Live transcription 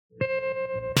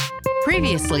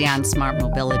Previously on Smart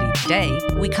Mobility Today,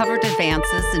 we covered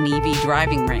advances in EV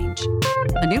driving range,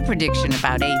 a new prediction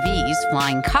about AVs,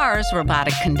 flying cars,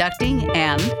 robotic conducting,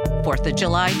 and 4th of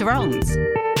July drones.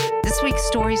 This week's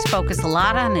stories focus a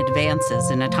lot on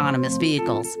advances in autonomous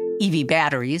vehicles, EV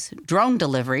batteries, drone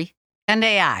delivery, and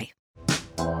AI.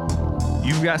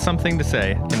 You've got something to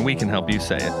say, and we can help you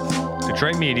say it.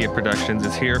 Detroit Media Productions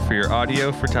is here for your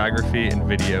audio, photography, and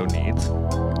video needs.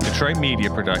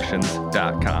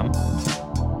 DetroitMediaProductions.com.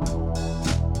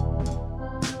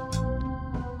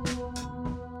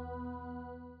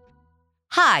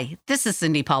 Hi, this is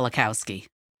Cindy Polakowski.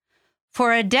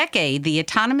 For a decade, the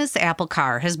autonomous Apple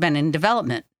car has been in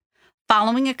development.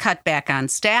 Following a cutback on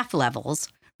staff levels,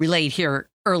 relayed here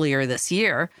earlier this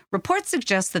year, reports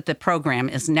suggest that the program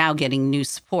is now getting new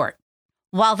support.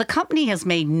 While the company has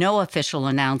made no official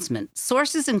announcement,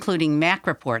 sources including Mac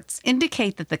Reports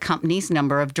indicate that the company's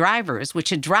number of drivers,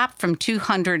 which had dropped from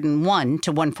 201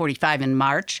 to 145 in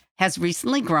March, has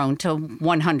recently grown to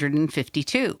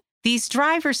 152. These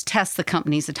drivers test the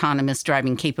company's autonomous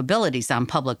driving capabilities on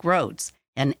public roads,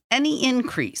 and any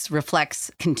increase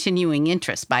reflects continuing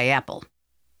interest by Apple.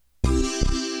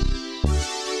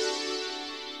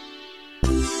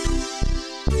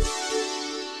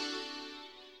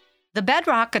 The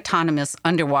Bedrock autonomous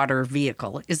underwater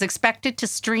vehicle is expected to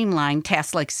streamline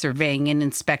tasks like surveying and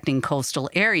inspecting coastal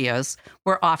areas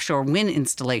where offshore wind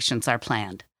installations are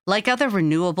planned. Like other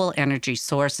renewable energy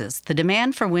sources, the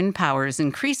demand for wind power is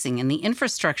increasing and the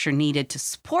infrastructure needed to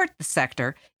support the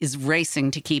sector is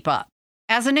racing to keep up.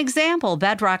 As an example,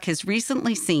 Bedrock has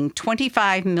recently seen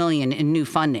 $25 million in new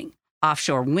funding.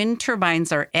 Offshore wind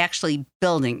turbines are actually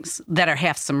buildings that are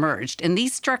half submerged, and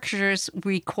these structures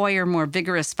require more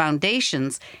vigorous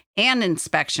foundations and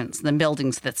inspections than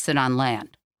buildings that sit on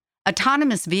land.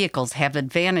 Autonomous vehicles have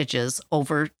advantages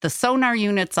over the sonar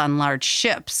units on large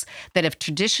ships that have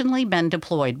traditionally been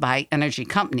deployed by energy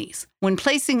companies when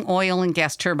placing oil and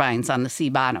gas turbines on the sea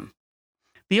bottom.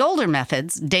 The older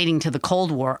methods, dating to the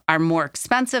Cold War, are more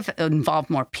expensive, involve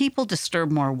more people, disturb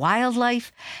more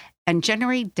wildlife, and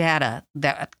generate data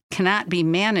that cannot be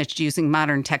managed using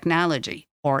modern technology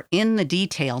or in the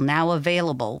detail now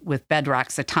available with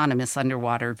Bedrock's autonomous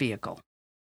underwater vehicle.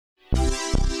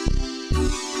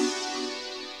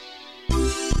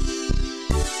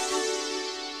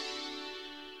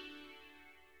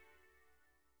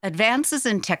 Advances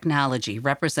in technology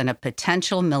represent a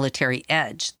potential military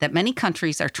edge that many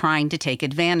countries are trying to take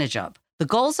advantage of. The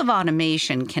goals of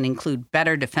automation can include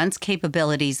better defense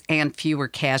capabilities and fewer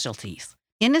casualties.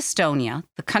 In Estonia,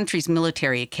 the country's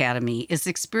military academy is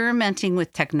experimenting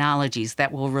with technologies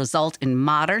that will result in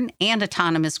modern and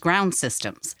autonomous ground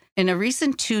systems. In a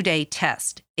recent 2-day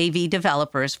test, AV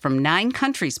developers from 9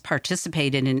 countries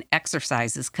participated in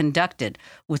exercises conducted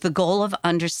with the goal of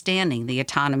understanding the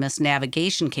autonomous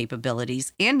navigation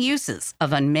capabilities and uses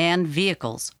of unmanned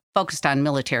vehicles focused on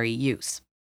military use.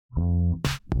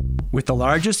 With the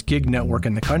largest gig network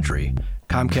in the country,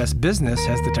 Comcast Business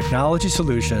has the technology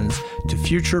solutions to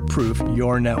future-proof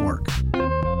your network.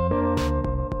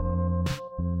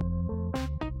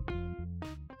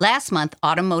 Last month,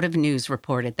 Automotive News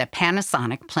reported that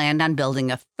Panasonic planned on building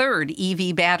a third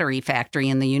EV battery factory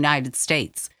in the United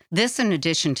States. This in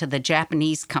addition to the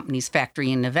Japanese company's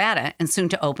factory in Nevada and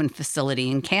soon-to-open facility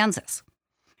in Kansas.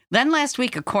 Then last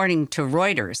week, according to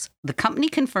Reuters, the company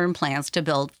confirmed plans to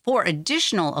build 4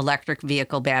 additional electric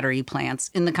vehicle battery plants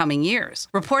in the coming years.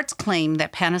 Reports claim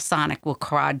that Panasonic will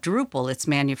quadruple its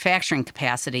manufacturing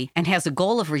capacity and has a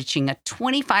goal of reaching a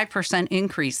 25%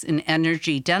 increase in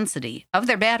energy density of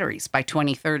their batteries by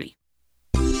 2030.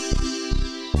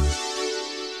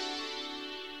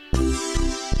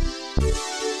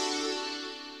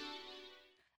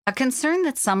 A concern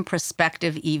that some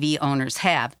prospective EV owners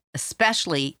have,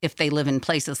 especially if they live in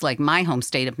places like my home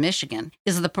state of Michigan,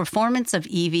 is the performance of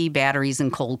EV batteries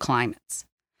in cold climates.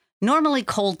 Normally,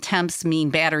 cold temps mean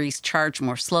batteries charge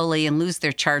more slowly and lose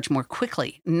their charge more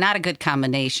quickly. Not a good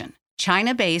combination.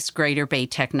 China-based Greater Bay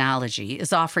Technology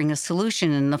is offering a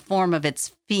solution in the form of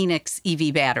its Phoenix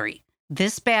EV battery.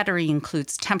 This battery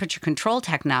includes temperature control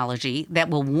technology that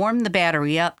will warm the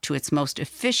battery up to its most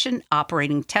efficient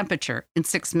operating temperature in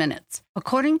 6 minutes.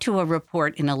 According to a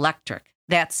report in Electric,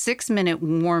 that 6-minute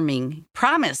warming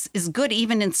promise is good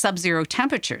even in sub-zero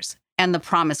temperatures. And the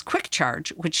promised quick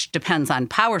charge, which depends on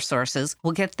power sources,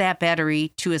 will get that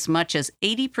battery to as much as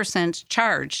 80%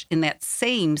 charge in that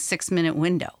same 6-minute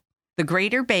window. The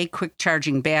Greater Bay quick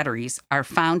charging batteries are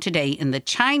found today in the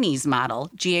Chinese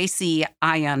model GAC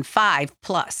Aion 5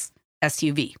 Plus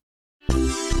SUV.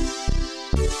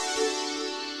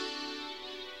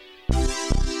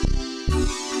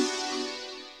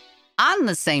 On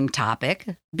the same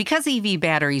topic, because EV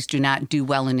batteries do not do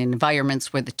well in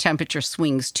environments where the temperature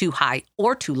swings too high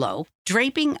or too low,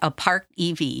 draping a parked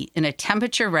EV in a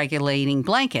temperature-regulating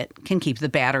blanket can keep the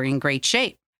battery in great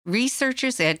shape.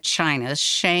 Researchers at China's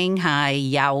Shanghai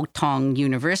Yaotong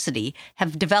University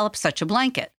have developed such a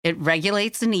blanket. It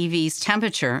regulates an EV's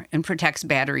temperature and protects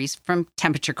batteries from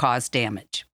temperature-caused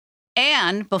damage.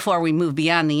 And before we move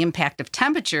beyond the impact of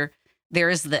temperature, there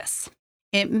is this.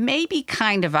 It may be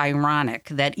kind of ironic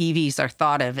that EVs are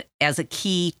thought of as a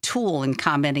key tool in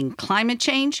combating climate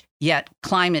change, yet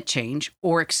climate change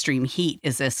or extreme heat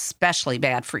is especially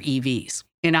bad for EVs.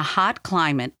 In a hot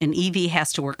climate, an EV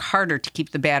has to work harder to keep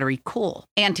the battery cool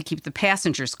and to keep the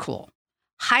passengers cool.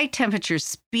 High temperatures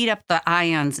speed up the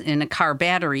ions in a car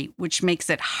battery, which makes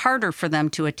it harder for them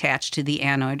to attach to the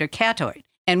anode or cathode.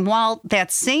 And while that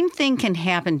same thing can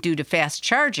happen due to fast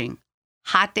charging,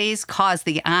 hot days cause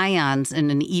the ions in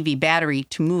an EV battery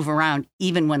to move around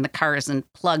even when the car isn't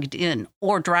plugged in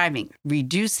or driving,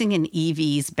 reducing an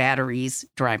EV's battery's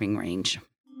driving range.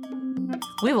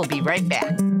 We will be right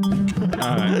back.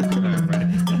 All right.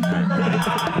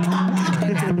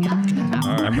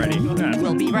 I'm ready.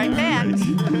 We'll be right back.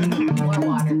 More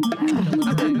water.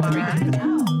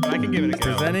 I can give it a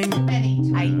go. Presenting.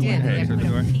 I did. Okay, so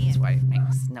do I? That's why it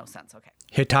makes no sense. Okay.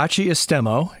 Hitachi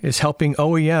Astemo is helping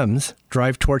OEMs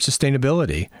drive towards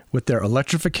sustainability with their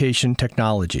electrification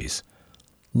technologies.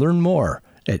 Learn more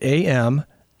at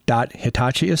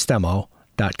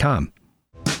am.hitachiastemo.com.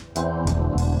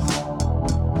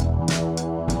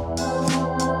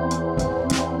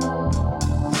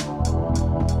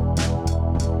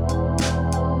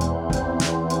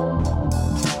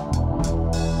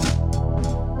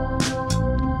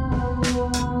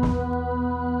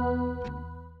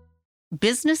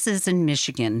 Businesses in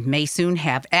Michigan may soon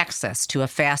have access to a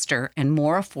faster and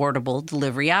more affordable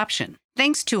delivery option,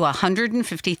 thanks to a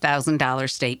 $150,000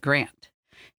 state grant.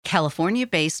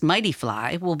 California-based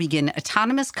MightyFly will begin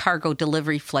autonomous cargo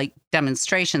delivery flight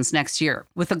demonstrations next year,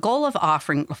 with a goal of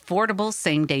offering affordable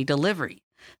same-day delivery.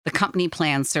 The company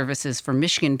plans services for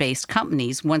Michigan-based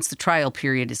companies once the trial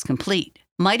period is complete.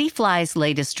 MightyFly's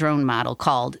latest drone model,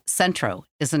 called Centro,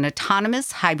 is an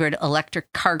autonomous hybrid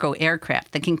electric cargo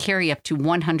aircraft that can carry up to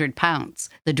 100 pounds.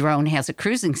 The drone has a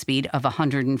cruising speed of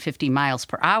 150 miles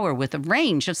per hour with a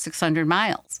range of 600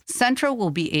 miles. Centro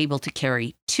will be able to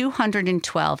carry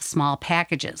 212 small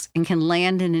packages and can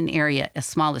land in an area as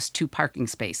small as 2 parking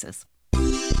spaces.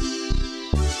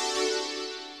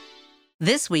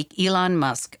 This week, Elon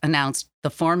Musk announced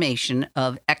the formation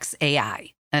of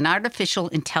xAI, an artificial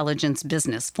intelligence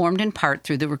business formed in part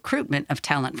through the recruitment of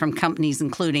talent from companies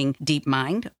including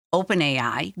DeepMind,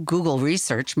 OpenAI, Google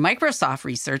Research, Microsoft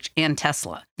Research, and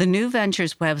Tesla. The new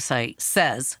venture's website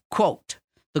says, quote,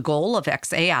 "The goal of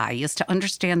xAI is to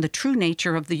understand the true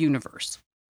nature of the universe."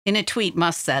 In a tweet,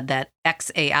 Musk said that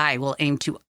xAI will aim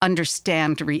to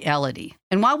understand reality.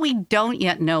 And while we don't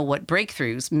yet know what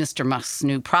breakthroughs Mr. Musk's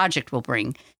new project will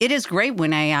bring, it is great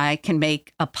when AI can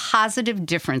make a positive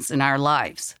difference in our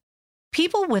lives.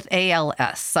 People with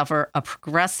ALS suffer a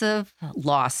progressive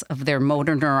loss of their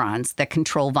motor neurons that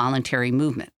control voluntary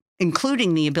movement,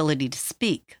 including the ability to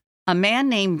speak. A man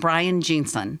named Brian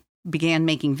Jensen began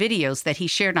making videos that he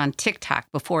shared on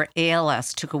TikTok before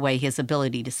ALS took away his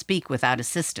ability to speak without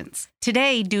assistance.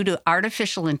 Today, due to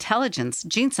artificial intelligence,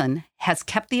 Jensen has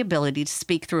kept the ability to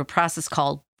speak through a process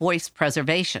called voice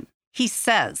preservation. He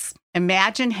says,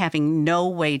 "Imagine having no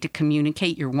way to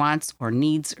communicate your wants or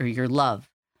needs or your love.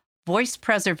 Voice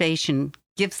preservation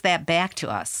gives that back to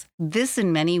us. This,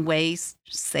 in many ways,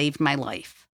 saved my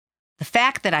life. The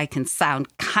fact that I can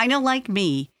sound kind of like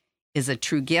me is a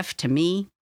true gift to me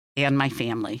and my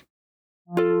family."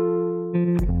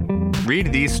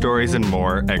 Read these stories and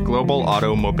more at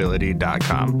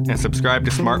globalautomobility.com and subscribe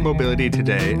to Smart Mobility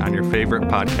Today on your favorite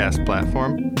podcast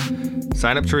platform.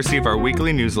 Sign up to receive our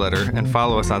weekly newsletter and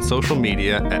follow us on social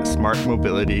media at Smart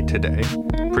Mobility Today.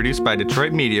 Produced by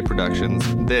Detroit Media Productions,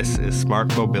 this is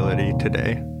Smart Mobility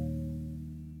Today.